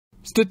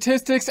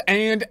Statistics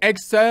and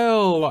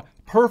Excel.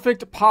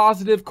 Perfect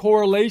positive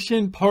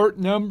correlation part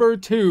number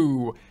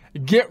 2.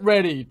 Get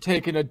ready,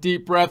 taking a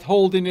deep breath,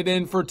 holding it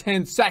in for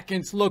 10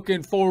 seconds,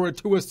 looking forward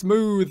to a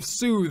smooth,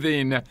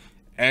 soothing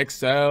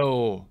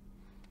Excel.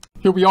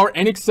 Here we are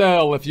in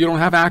Excel. If you don't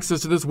have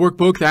access to this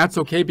workbook, that's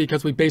okay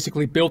because we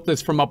basically built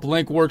this from a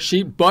blank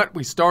worksheet, but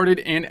we started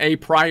in a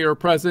prior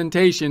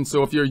presentation.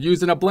 So if you're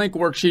using a blank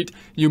worksheet,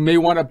 you may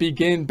want to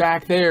begin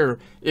back there.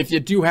 If you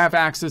do have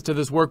access to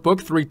this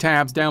workbook, 3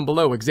 tabs down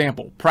below: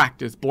 example,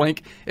 practice,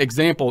 blank,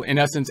 example, in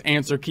essence,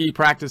 answer key,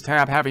 practice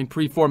tab having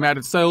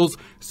pre-formatted cells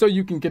so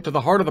you can get to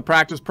the heart of the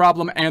practice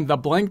problem, and the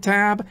blank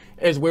tab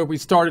is where we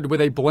started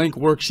with a blank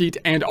worksheet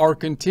and are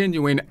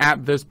continuing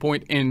at this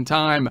point in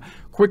time.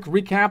 Quick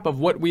recap of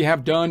what we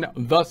have done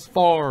thus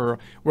far.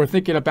 We're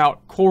thinking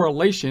about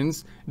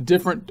correlations,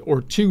 different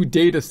or 2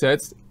 data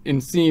sets,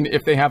 and seeing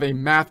if they have a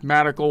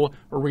mathematical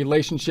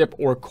relationship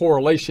or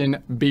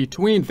correlation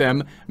between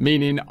them,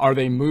 meaning are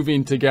they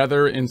moving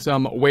together in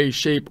some way,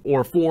 shape,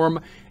 or form.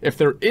 If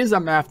there is a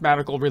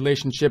mathematical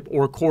relationship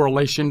or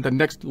correlation, the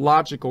next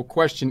logical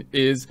question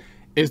is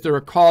there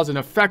a cause and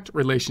effect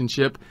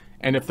relationship?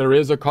 And if there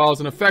is a cause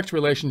and effect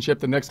relationship,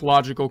 the next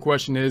logical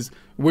question is,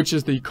 which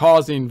is the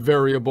causing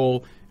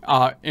variable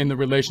in the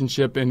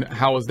relationship and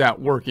how is that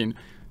working?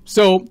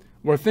 So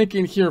we're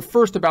thinking here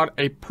first about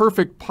a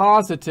perfect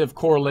positive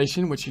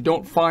correlation, which you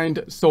don't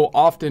find so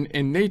often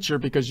in nature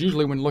because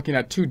usually when looking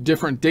at 2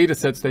 different data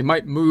sets, they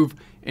might move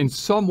in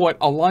somewhat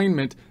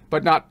alignment,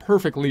 but not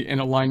perfectly in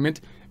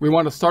alignment. We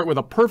want to start with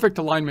a perfect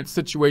alignment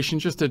situation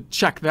just to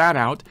check that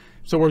out.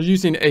 So we're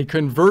using a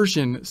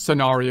conversion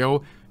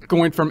scenario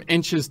going from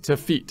inches to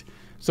feet.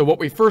 So what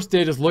we first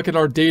did is look at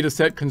our data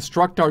set,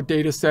 construct our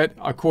data set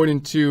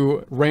according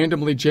to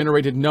randomly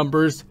generated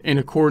numbers in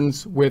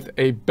accordance with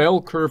a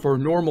bell curve or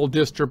normal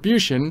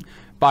distribution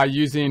by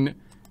using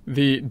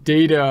the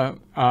data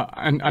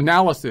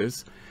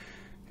analysis.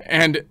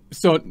 And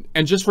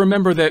just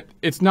remember that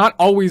it's not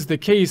always the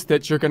case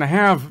that you're going to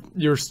have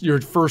your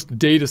first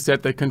data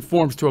set that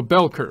conforms to a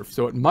bell curve.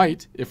 So it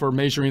might, if we're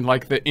measuring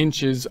like the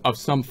inches of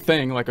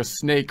something like a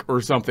snake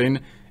or something,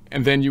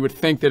 and then you would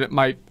think that it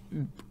might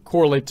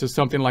correlate to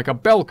something like a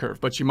bell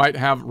curve, but you might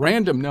have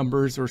random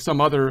numbers or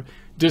some other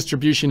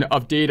distribution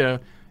of data.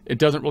 It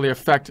doesn't really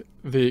affect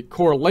the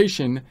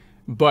correlation,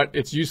 but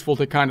it's useful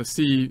to kind of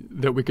see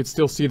that we could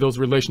still see those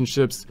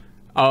relationships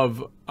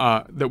of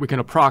that we can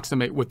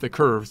approximate with the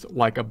curves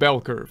like a bell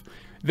curve.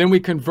 Then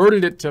we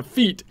converted it to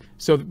feet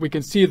so that we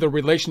can see the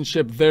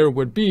relationship there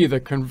would be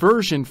the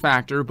conversion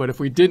factor. But if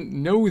we didn't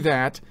know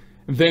that,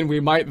 then we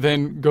might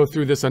then go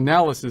through this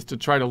analysis to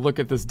try to look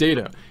at this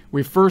data.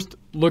 We first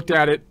looked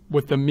at it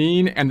with the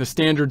mean and the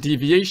standard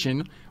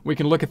deviation. We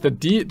can look at the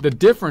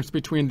difference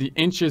between the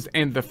inches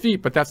and the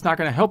feet, but that's not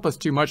going to help us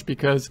too much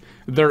because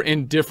they're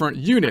in different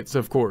units,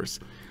 of course.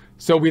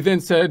 So we then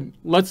said,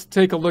 let's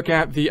take a look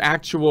at the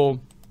actual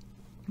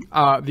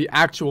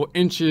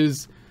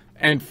inches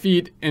and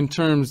feet in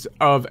terms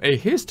of a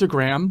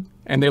histogram,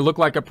 and they look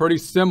like a pretty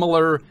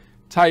similar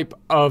type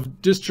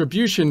of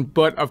distribution,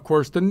 but of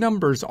course the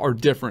numbers are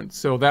different.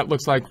 So that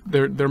looks like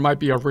there might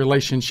be a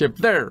relationship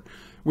there.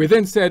 We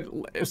then said,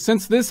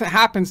 since this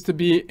happens to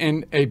be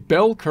in a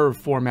bell curve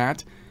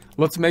format,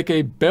 let's make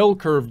a bell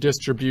curve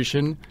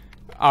distribution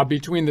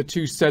between the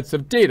 2 sets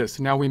of data.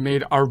 So now we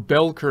made our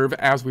bell curve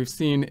as we've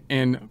seen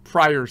in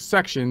prior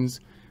sections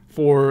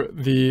for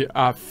the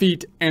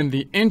feet and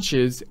the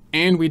inches,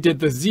 and we did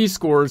the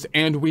z-scores,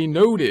 and we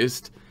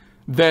noticed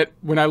that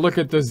when I look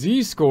at the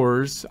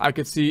z-scores, I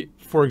could see,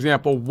 for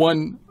example,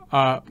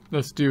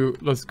 let's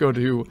go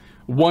to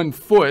 1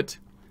 foot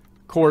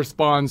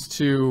corresponds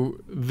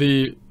to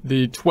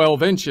the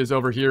 12 inches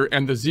over here,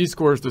 and the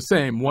z-score is the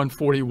same,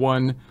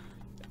 141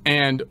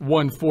 and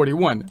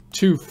 141.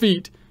 2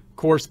 feet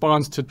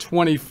corresponds to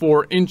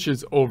 24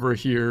 inches over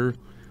here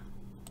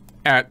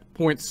at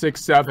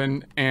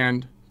 0.67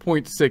 and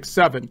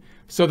 0.67.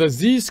 So the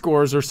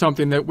z-scores are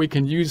something that we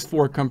can use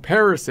for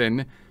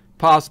comparison,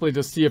 possibly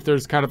to see if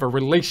there's kind of a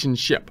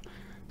relationship.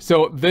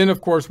 So then,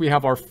 of course, we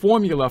have our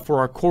formula for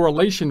our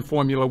correlation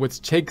formula, which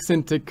takes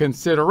into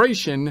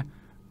consideration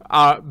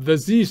the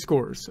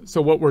z-scores.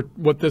 So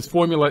what this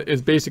formula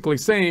is basically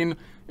saying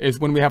is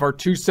when we have our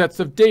 2 sets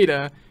of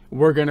data,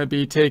 we're going to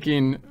be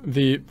taking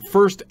the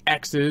first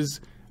x's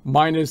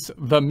minus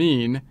the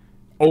mean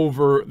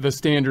over the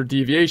standard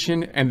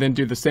deviation, and then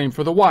do the same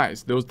for the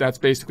y's. That's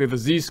basically the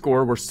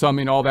z-score. We're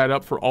summing all that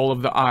up for all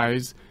of the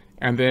i's,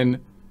 and then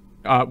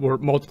we're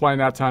multiplying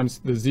that times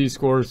the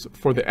z-scores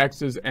for the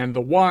x's and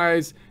the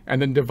y's,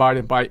 and then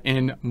divided by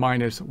n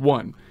minus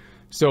 1.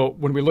 So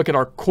when we look at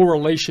our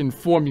correlation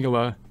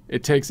formula,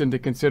 it takes into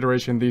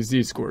consideration these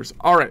z-scores.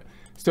 All right,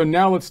 so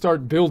now let's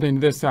start building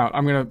this out.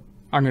 I'm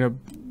gonna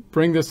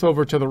bring this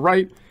over to the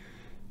right.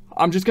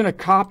 I'm just gonna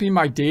copy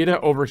my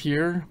data over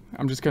here.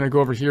 I'm just gonna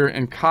go over here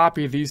and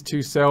copy these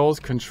 2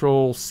 cells,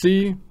 Control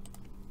C,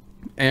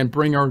 and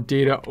bring our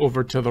data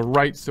over to the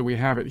right so we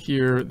have it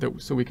here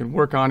so we can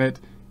work on it,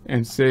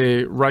 and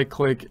say right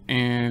click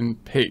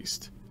and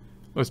paste.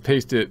 Let's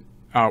paste it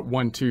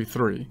 1, 2,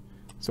 3.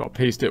 So I'll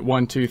paste it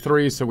 1, 2,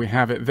 3. So we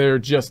have it there,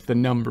 just the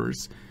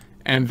numbers.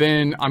 And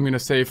then I'm going to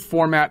say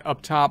format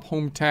up top,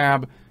 home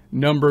tab,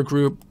 number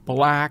group,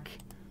 black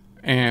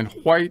and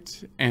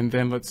white. And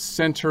then let's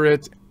center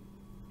it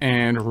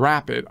and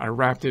wrap it. I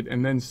wrapped it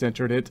and then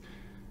centered it.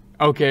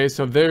 Okay,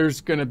 so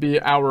there's going to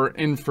be our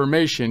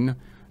information.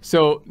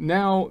 So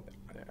now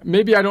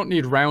maybe I don't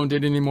need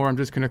rounded anymore. I'm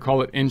just going to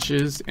call it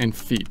inches and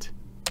feet.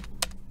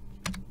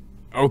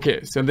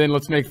 Okay, so then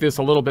let's make this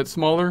a little bit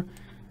smaller.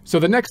 So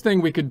the next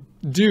thing we could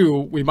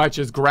do, we might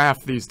just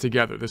graph these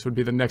together. This would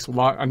be the next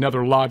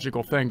another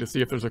logical thing to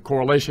see if there's a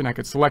correlation. I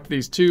could select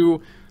these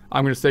two.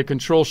 I'm going to say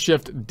Control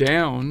Shift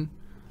down,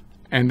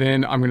 and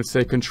then I'm going to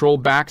say Control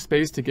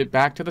Backspace to get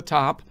back to the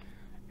top.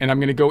 And I'm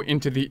going to go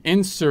into the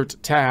Insert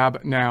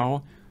tab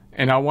now,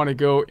 and I want to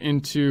go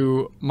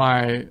into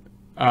my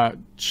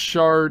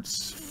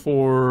charts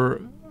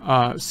for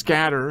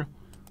scatter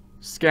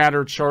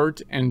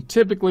chart, and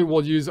typically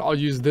I'll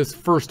use this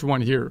first one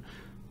here.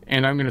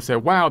 And I'm going to say,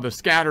 wow, the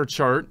scatter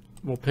chart,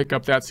 we'll pick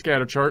up that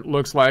scatter chart,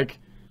 looks like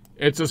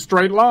it's a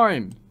straight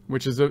line,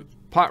 which is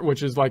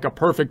like a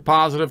perfect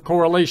positive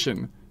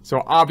correlation.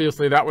 So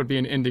obviously that would be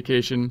an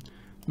indication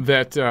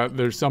that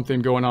there's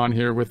something going on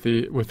here with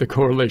the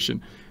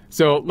correlation.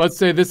 So let's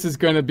say this is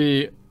going to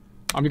be,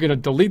 I'm going to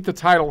delete the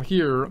title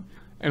here,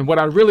 and what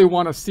I really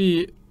want to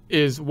see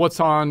is what's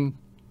on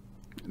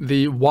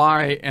the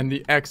Y and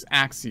the X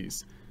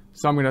axes.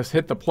 So I'm going to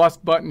hit the plus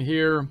button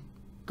here,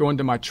 go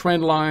into my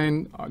trend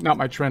line, not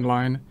my trend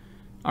line.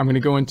 I'm going to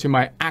go into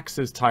my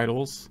axis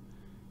titles.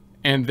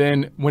 And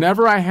then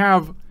whenever I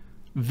have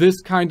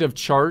this kind of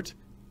chart,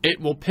 it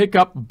will pick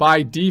up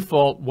by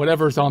default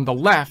whatever's on the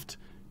left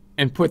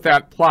and plot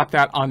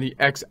that on the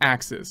X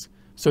axis.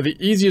 So the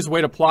easiest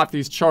way to plot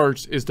these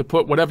charts is to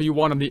put whatever you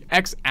want on the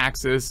X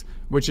axis,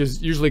 which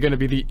is usually going to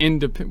be the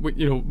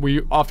independent,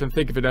 we often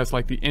think of it as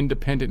like the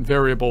independent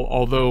variable,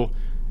 although,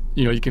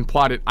 you can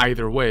plot it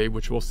either way,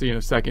 which we'll see in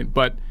a second,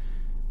 but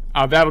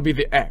that'll be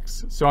the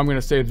X. So I'm going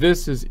to say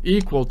this is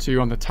equal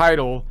to, on the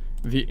title,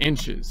 the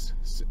inches.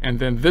 And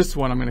then this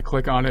one, I'm going to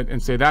click on it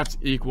and say that's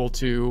equal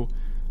to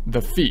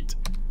the feet.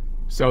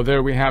 So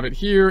there we have it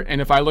here. And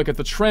if I look at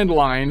the trend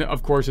line,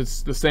 of course,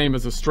 it's the same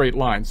as a straight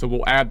line. So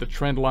we'll add the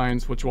trend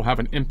lines, which will have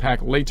an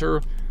impact later.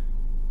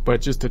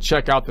 But just to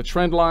check out the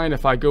trend line,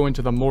 if I go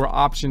into the more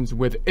options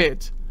with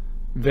it,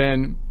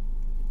 then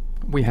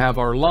we have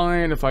our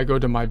line. If I go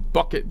to my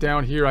bucket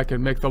down here, I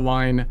can make the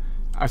line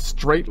a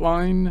straight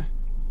line.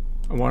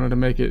 I wanted to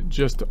make it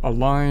just a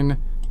line,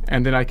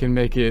 and then I can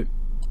make it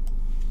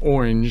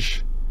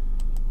orange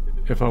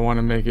if I want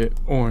to make it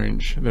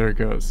orange. There it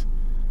goes.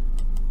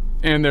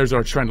 And there's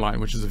our trend line,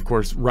 which is of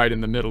course right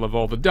in the middle of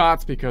all the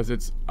dots because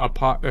it's a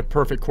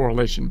perfect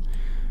correlation.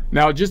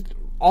 Now just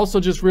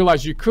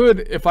realize you could,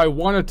 if I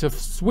wanted to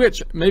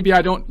switch, maybe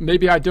I don't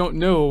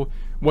know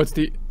what's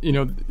the,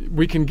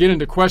 we can get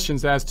into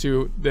questions as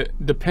to the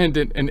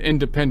dependent and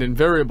independent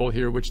variable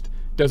here, which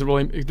doesn't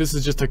really, this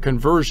is just a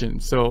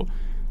conversion. So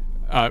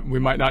we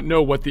might not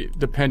know what the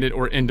dependent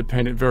or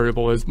independent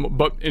variable is,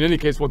 but in any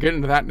case, we'll get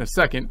into that in a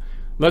second.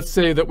 Let's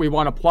say that we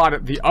want to plot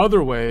it the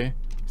other way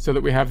so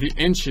that we have the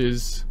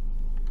inches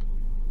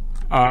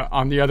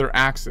on the other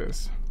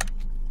axis.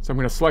 So I'm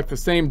going to select the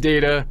same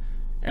data,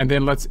 and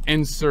then let's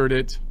insert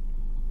it.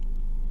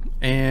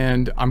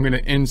 And I'm going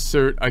to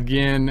insert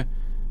again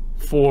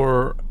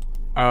for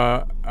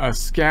a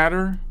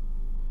scatter.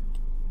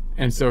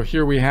 And so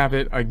here we have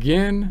it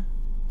again.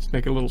 Let's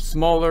make it a little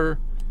smaller.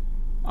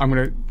 I'm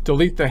going to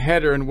delete the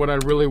header, and what I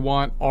really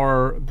want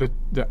are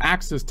the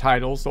axis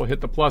titles. So I'll hit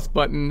the plus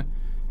button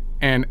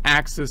and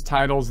axis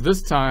titles.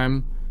 This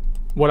time,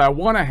 what I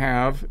want to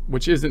have,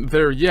 which isn't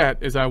there yet,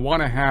 is I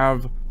want to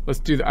have,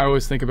 I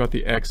always think about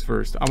the X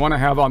first. I want to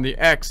have on the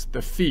X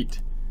the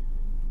feet,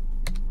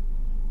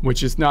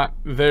 which is not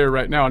there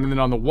right now. And then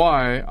on the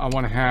Y, I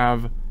want to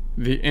have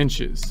the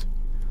inches.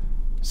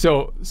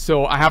 So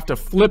I have to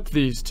flip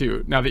these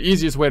two. Now the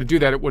easiest way to do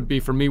that, it would be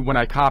for me when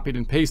I copied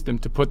and pasted them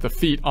to put the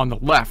feet on the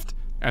left,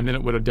 and then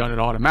it would have done it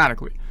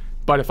automatically.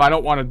 But if I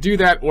don't want to do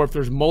that, or if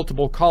there's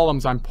multiple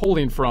columns I'm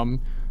pulling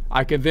from,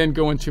 I can then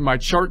go into my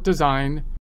chart design,